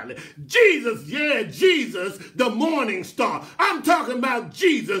in the valley. Jesus, Jesus, the morning star. I'm talking about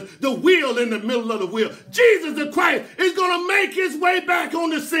Jesus, the wheel in the middle of the wheel. Jesus the Christ is going to make his way back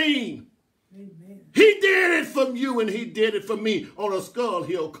on the scene. Amen. He did it for you and he did it for me on a skull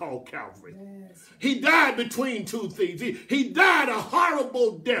hill called Calvary. Yes. He died between two thieves. He died a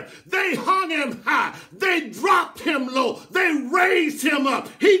horrible death. They hung him high. They dropped him low. They raised him up.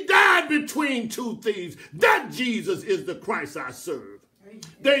 He died between two thieves. That Jesus is the Christ I serve. Amen.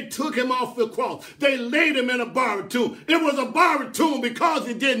 They took him off the cross. They laid him in a borrowed tomb. It was a borrowed tomb because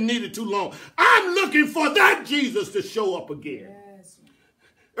he didn't need it too long. I'm looking for that Jesus to show up again. Yes.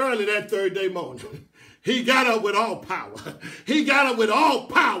 Early that third day morning, He got up with all power. He got up with all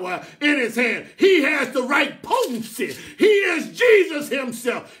power in his hand. He has the right potency. He is Jesus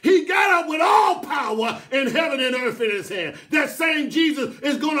himself. He got up with all power in heaven and earth in his hand. That same Jesus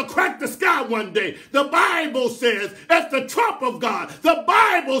is going to crack the sky one day. The Bible says at the trump of God, the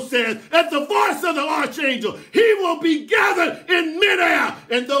Bible says at the voice of the archangel, he will be gathered in midair.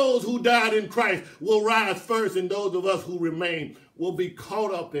 And those who died in Christ will rise first, and those of us who remain will be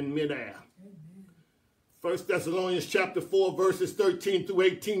caught up in midair. 1 Thessalonians chapter 4, verses 13 through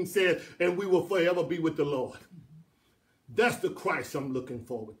 18 says, and we will forever be with the Lord. That's the Christ I'm looking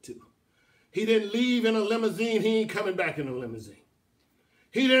forward to. He didn't leave in a limousine. He ain't coming back in a limousine.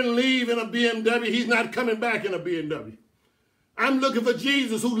 He didn't leave in a BMW. He's not coming back in a BMW. I'm looking for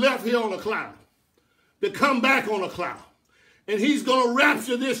Jesus, who left here on a cloud, to come back on a cloud. And he's going to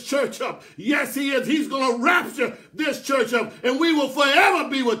rapture this church up. Yes, he is. He's going to rapture this church up, and we will forever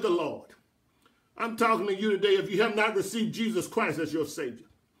be with the Lord. I'm talking to you today if you have not received Jesus Christ as your Savior.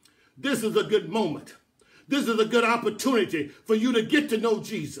 This is a good moment. This is a good opportunity for you to get to know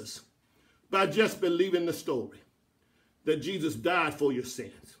Jesus by just believing the story that Jesus died for your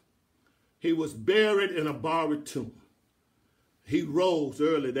sins. He was buried in a borrowed tomb. He rose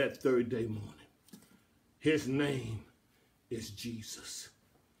early that third day morning. His name is Jesus.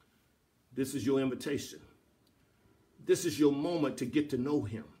 This is your invitation. This is your moment to get to know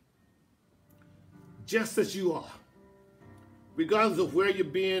him. Just as you are, regardless of where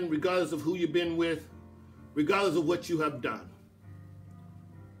you've been, regardless of who you've been with, regardless of what you have done.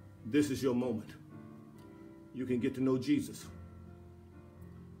 This is your moment. You can get to know Jesus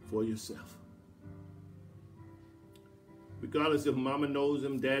for yourself. Regardless if mama knows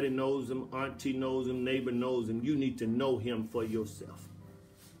him, daddy knows him, auntie knows him, neighbor knows him, you need to know him for yourself.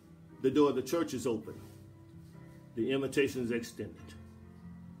 The door of the church is open. The invitation is extended.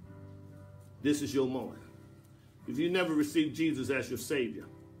 This is your moment. If you never received Jesus as your Savior,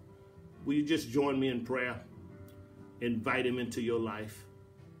 will you just join me in prayer? Invite him into your life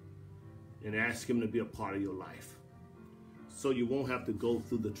and ask him to be a part of your life so you won't have to go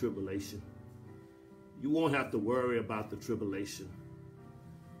through the tribulation. You won't have to worry about the tribulation.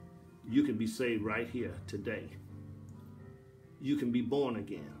 You can be saved right here today. You can be born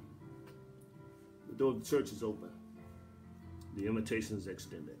again. The door of the church is open. The invitation is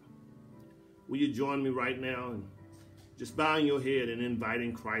extended. Will you join me right now and just bowing your head and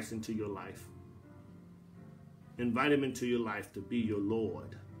inviting Christ into your life? Invite him into your life to be your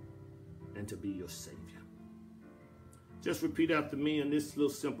Lord and to be your Savior. Just repeat after me in this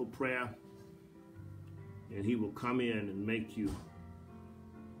little simple prayer, and he will come in and make you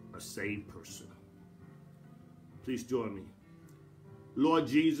a saved person. Please join me. Lord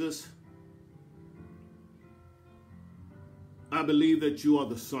Jesus, I believe that you are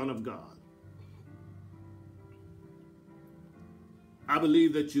the Son of God. I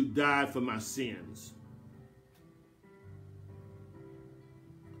believe that you died for my sins.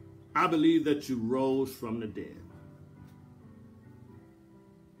 I believe that you rose from the dead.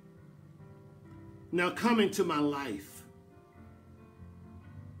 Now come into my life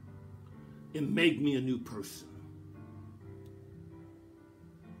and make me a new person.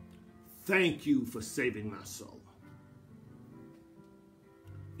 Thank you for saving my soul.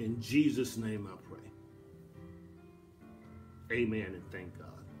 In Jesus' name I pray. Amen and thank God.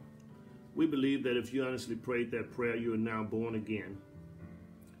 We believe that if you honestly prayed that prayer, you are now born again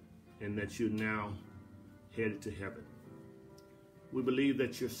and that you're now headed to heaven. We believe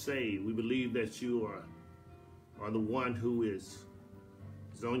that you're saved. We believe that you are the one who is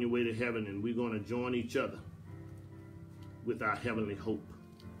on your way to heaven, and we're going to join each other with our heavenly hope.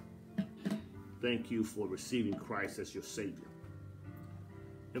 Thank you for receiving Christ as your Savior.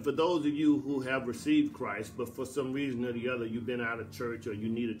 And for those of you who have received Christ, but for some reason or the other, you've been out of church, or you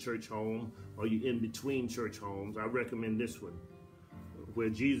need a church home, or you're in between church homes, I recommend this one, where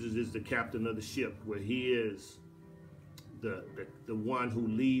Jesus is the captain of the ship, where he is the one who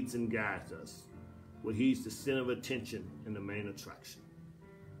leads and guides us, where he's the center of attention and the main attraction.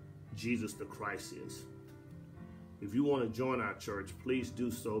 Jesus the Christ is. If you want to join our church, please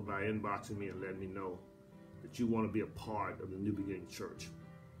do so by inboxing me and letting me know that you want to be a part of the New Beginning Church.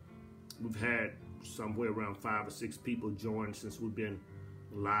 We've had somewhere around 5 or 6 people join since we've been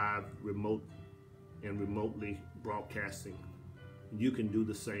live, remote, and remotely broadcasting. You can do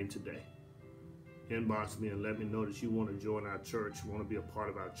the same today. Inbox me and let me know that you want to join our church, want to be a part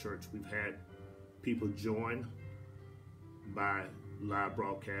of our church. We've had people join by live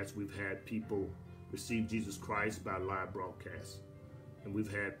broadcast. We've had people receive Jesus Christ by live broadcast. And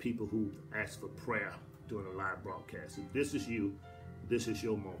we've had people who asked for prayer during a live broadcast. If this is you, this is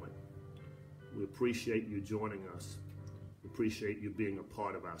your moment. We appreciate you joining us. We appreciate you being a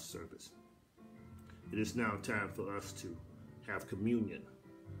part of our service. It is now time for us to have communion.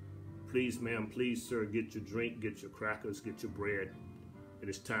 Please, ma'am, please, sir, get your drink, get your crackers, get your bread. It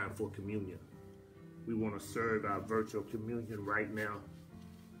is time for communion. We want to serve our virtual communion right now,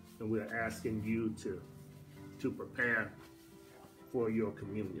 and we're asking you to prepare for your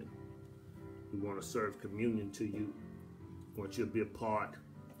communion. We want to serve communion to you. We want you to be a part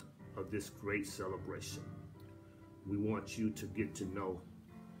of this great celebration. We want you to get to know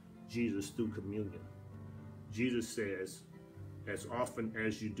Jesus through communion. Jesus says, as often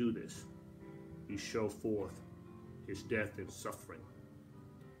as you do this, you show forth his death and suffering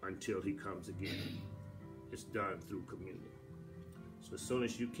until he comes again. It's done through communion. So as soon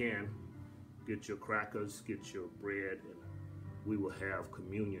as you can, get your crackers, get your bread, and we will have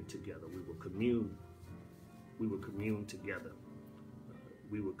communion together. We will commune. We will commune together.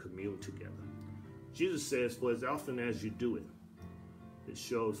 We will commune together. Jesus says, for as often as you do it, it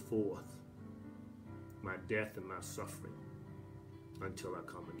shows forth my death and my suffering until I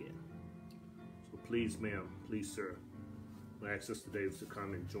come again. So please, ma'am, please, sir, I ask Sister Davis to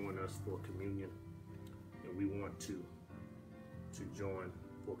come and join us for communion. And we want to join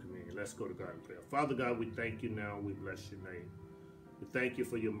for communion. Let's go to God in prayer. Father God, we thank you now. We bless your name. We thank you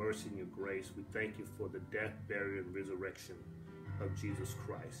for your mercy and your grace. We thank you for the death, burial, and resurrection of Jesus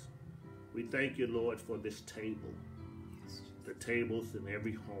Christ. We thank you, Lord, for this table, the tables in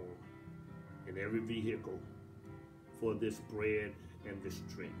every home, in every vehicle, for this bread and this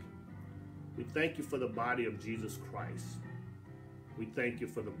drink. We thank you for the body of Jesus Christ. We thank you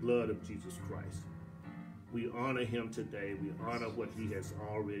for the blood of Jesus Christ. We honor him today. We honor what he has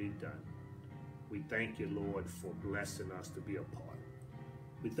already done. We thank you, Lord, for blessing us to be a part.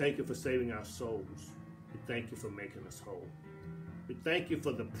 We thank you for saving our souls. We thank you for making us whole. We thank you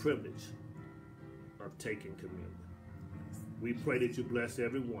for the privilege of taking communion. We pray that you bless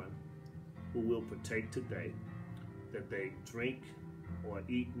everyone who will partake today, that they drink or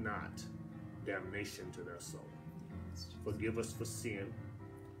eat not damnation to their soul. Forgive us for sin.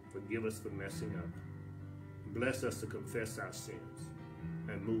 Forgive us for messing up. Bless us to confess our sins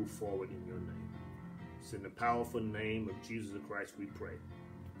and move forward in your name. It's in the powerful name of Jesus Christ we pray,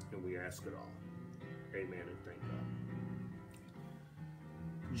 and we ask it all. Amen and thank God.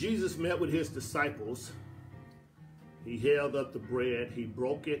 Jesus met with his disciples. He held up the bread, he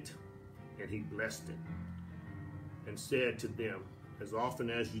broke it, and he blessed it, and said to them, as often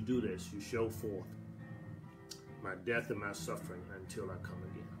as you do this, you show forth my death and my suffering until I come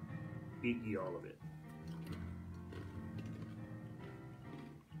again. Eat ye all of it.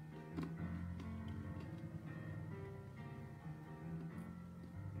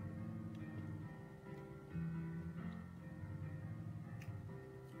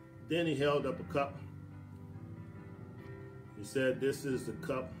 Then he held up a cup. He said, this is the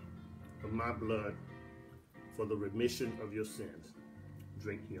cup of my blood for the remission of your sins.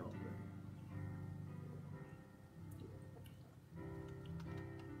 Drink ye all of it.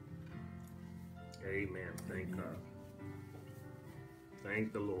 Amen. Thank God.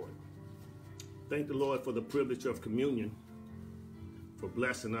 Thank the Lord. Thank the Lord for the privilege of communion, for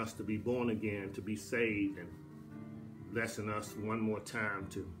blessing us to be born again, to be saved, and blessing us one more time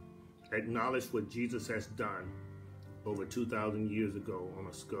to acknowledge what Jesus has done over 2,000 years ago on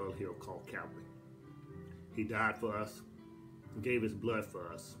a skull hill called Calvary. He died for us, gave his blood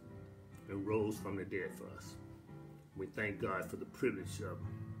for us, and rose from the dead for us. We thank God for the privilege of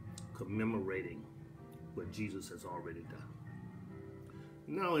commemorating what Jesus has already done.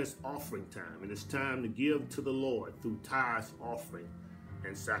 Now it's offering time, and it's time to give to the Lord through tithes, offering,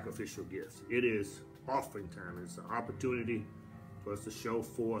 and sacrificial gifts. It is offering time. It's an opportunity for us to show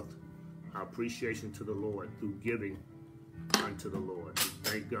forth our appreciation to the Lord through giving unto the Lord. We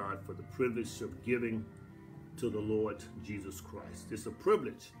thank God for the privilege of giving to the Lord Jesus Christ. It's a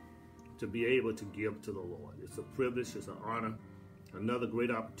privilege to be able to give to the Lord. It's a privilege, it's an honor, another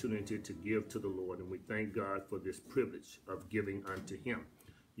great opportunity to give to the Lord, and we thank God for this privilege of giving unto him.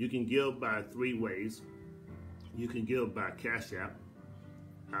 You can give by three ways. You can give by Cash App.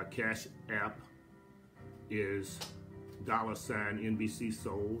 Our Cash App is $NBC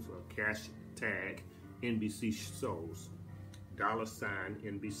Souls, or cash tag NBC Souls.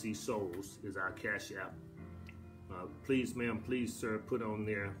 $NBC Souls is our Cash App. Please, ma'am, please, sir, put on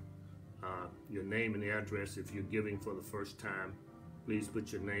there your name and the address. If you're giving for the first time, please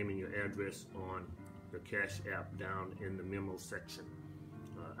put your name and your address on the Cash App down in the memo section.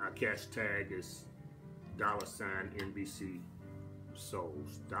 Our cash tag is $NBC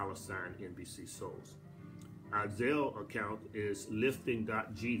Souls, $NBC Souls. Our Zelle account is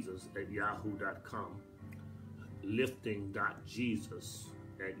lifting.jesus@yahoo.com.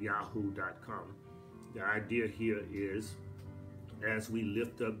 Lifting.jesus@yahoo.com. The idea here is, as we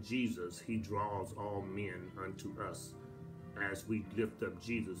lift up Jesus, he draws all men unto us. As we lift up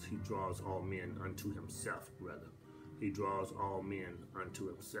Jesus, he draws all men unto himself, rather. He draws all men unto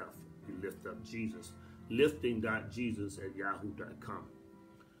himself. We lift up Jesus. Lifting.jesus@yahoo.com.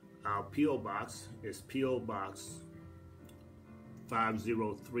 Our P.O. Box is P.O. Box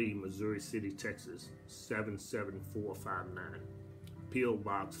 503, Missouri City, Texas, 77459. P.O.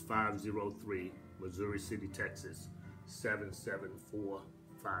 Box 503, Missouri City, Texas,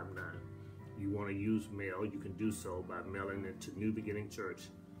 77459. You want to use mail, you can do so by mailing it to New Beginning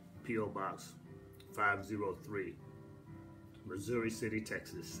Church, P.O. Box 503, Missouri City,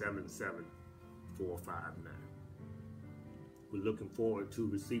 Texas, 77459. We're looking forward to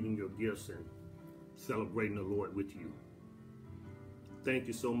receiving your gifts and celebrating the Lord with you. Thank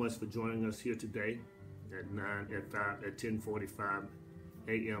you so much for joining us here today at 10:45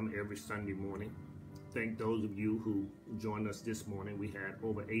 a.m. every Sunday morning. Thank those of you who joined us this morning. We had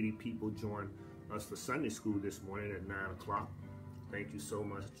over 80 people join us for Sunday school this morning at 9 o'clock. Thank you so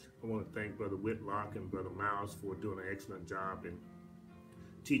much. I want to thank Brother Whitlock and Brother Miles for doing an excellent job in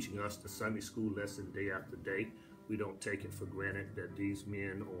teaching us the Sunday school lesson day after day. We don't take it for granted that these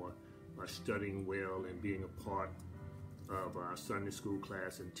men are studying well and being a part of our Sunday school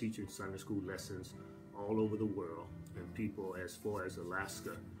class and teaching Sunday school lessons all over the world. And people as far as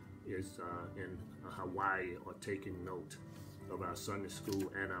Alaska is in Hawaii are taking note of our Sunday school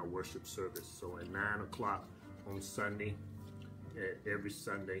and our worship service. So at 9 o'clock on Sunday, every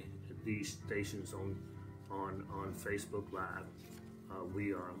Sunday at these stations on Facebook Live,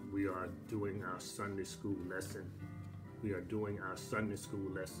 we are doing our Sunday school lesson. We are doing our Sunday school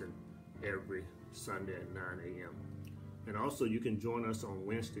lesson every Sunday at 9 a.m. And also you can join us on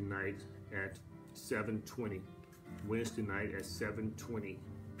Wednesday night at 7:20. Wednesday night at 7:20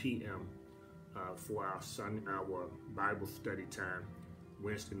 p.m. For our Bible study time.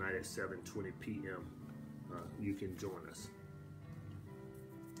 Wednesday night at 7:20 p.m. You can join us.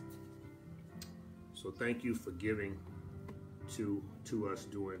 So thank you for giving to us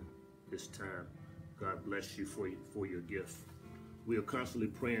during this time. God bless you for your gift. We are constantly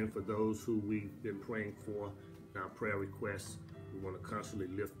praying for those who we've been praying for in our prayer requests. We want to constantly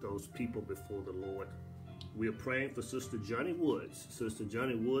lift those people before the Lord. We are praying for Sister Johnny Woods. Sister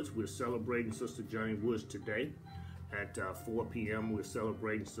Johnny Woods, we're celebrating Sister Johnny Woods today at 4 p.m. We're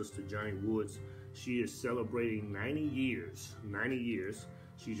celebrating Sister Johnny Woods. She is celebrating 90 years. 90 years.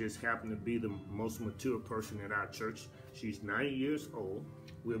 She just happened to be the most mature person at our church. She's 90 years old.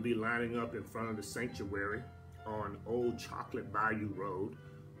 We'll be lining up in front of the sanctuary on Old Chocolate Bayou Road.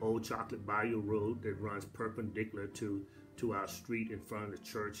 Old Chocolate Bayou Road that runs perpendicular to our street in front of the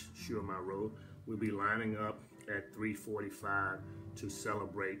church, Schurmier Road. We'll be lining up at 3:45 to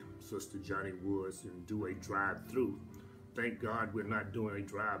celebrate Sister Johnny Woods and do a drive-through. Thank God we're not doing a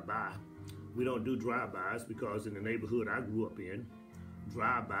drive-by. We don't do drive-bys because in the neighborhood I grew up in,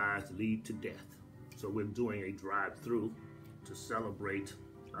 drive-bys lead to death. So we're doing a drive-through to celebrate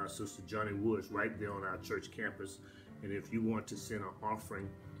Sister Johnny Woods right there on our church campus. And if you want to send an offering,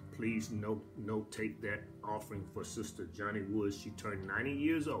 please notate that offering for Sister Johnny Woods. She turned 90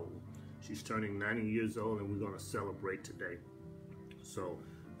 years old. She's turning 90 years old, and we're going to celebrate today. So,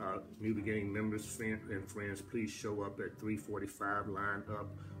 New Beginning members and friends, please show up at 3:45, lined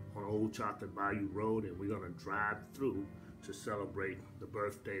up on Old Chocolate Bayou Road, and we're going to drive through to celebrate the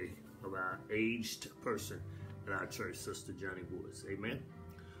birthday of our aged person at our church, Sister Johnny Woods. Amen.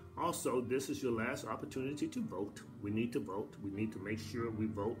 Also, this is your last opportunity to vote. We need to vote. We need to make sure we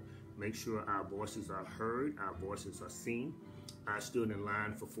vote, make sure our voices are heard, our voices are seen. I stood in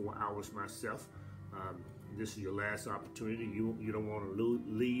line for 4 hours myself. This is your last opportunity. You don't want to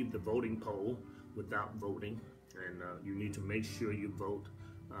leave the voting poll without voting, and you need to make sure you vote.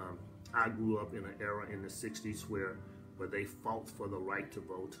 I grew up in an era in the 60s where they fought for the right to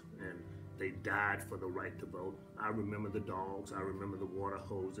vote, and they died for the right to vote. I remember the dogs. I remember the water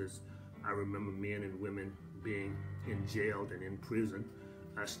hoses. I remember men and women being jailed and in prison.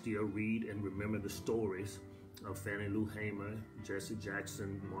 I still read and remember the stories of Fannie Lou Hamer, Jesse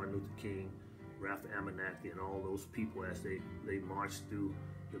Jackson, Martin Luther King, Ralph Abernathy, and all those people as they marched through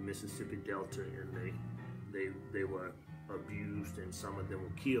the Mississippi Delta, and they were abused, and some of them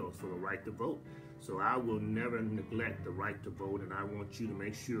were killed for the right to vote. So I will never neglect the right to vote, and I want you to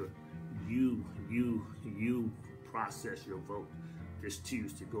make sure you process your vote this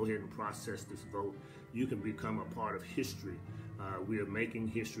Tuesday. Go ahead and process this vote. You can become a part of history We are making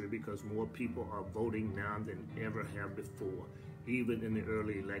history because more people are voting now than ever have before. Even in the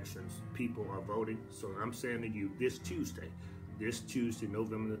early elections, people are voting. So I'm saying to you, this Tuesday,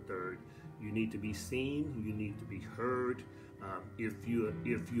 November the 3rd, you need to be seen, you need to be heard. If you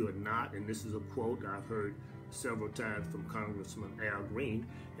are not, and this is a quote I've heard several times from Congressman Al Green,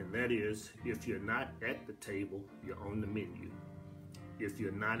 and that is, if you're not at the table, you're on the menu. If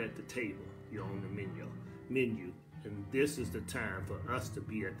you're not at the table, you're on the menu. And this is the time for us to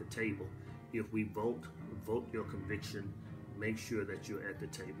be at the table. If we vote your conviction, make sure that you're at the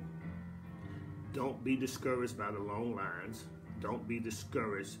table. Don't be discouraged by the long lines. Don't be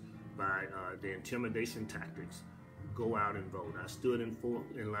discouraged by the intimidation tactics. Go out and vote. I stood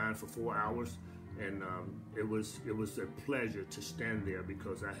in line for 4 hours, and it was a pleasure to stand there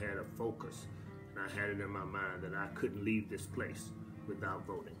because I had a focus, and I had it in my mind that I couldn't leave this place without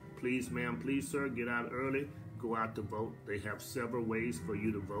voting. Please, ma'am, please, sir, get out early. Go out to vote. They have several ways for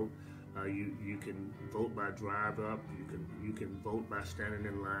you to vote. You can vote by drive up. You can vote by standing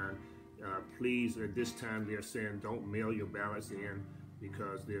in line. Please, at this time, they're saying don't mail your ballots in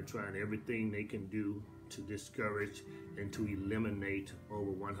because they're trying everything they can do to discourage and to eliminate over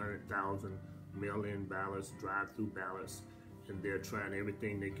 100,000 mail-in ballots, drive-through ballots, and they're trying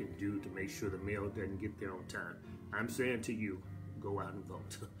everything they can do to make sure the mail doesn't get there on time. I'm saying to you, go out and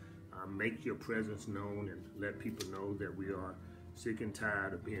vote. Make your presence known and let people know that we are sick and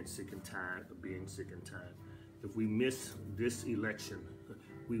tired of being sick and tired of being sick and tired. If we miss this election,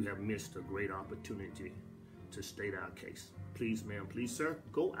 we have missed a great opportunity to state our case. Please, ma'am, please, sir,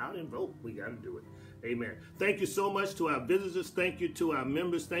 go out and vote. We got to do it. Amen. Thank you so much to our visitors. Thank you to our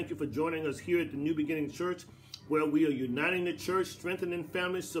members. Thank you for joining us here at the New Beginning Church, where we are uniting the church, strengthening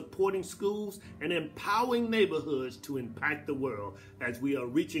families, supporting schools, and empowering neighborhoods to impact the world as we are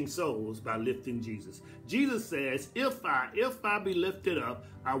reaching souls by lifting Jesus. Jesus says, if I be lifted up,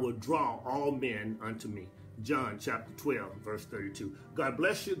 I will draw all men unto me. John chapter 12, verse 32. God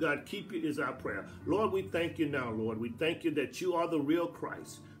bless you. God keep you is our prayer. Lord, we thank you now, Lord. We thank you that you are the real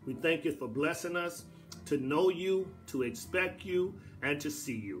Christ. We thank you for blessing us to know you, to expect you, and to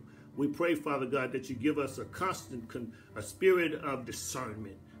see you. We pray, Father God, that you give us a spirit of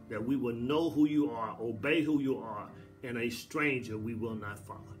discernment, that we will know who you are, obey who you are, and a stranger we will not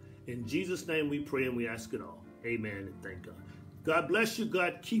follow. In Jesus' name we pray and we ask it all. Amen and thank God. God bless you.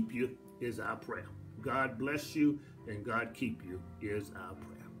 God keep you is our prayer. God bless you and God keep you is our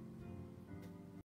prayer.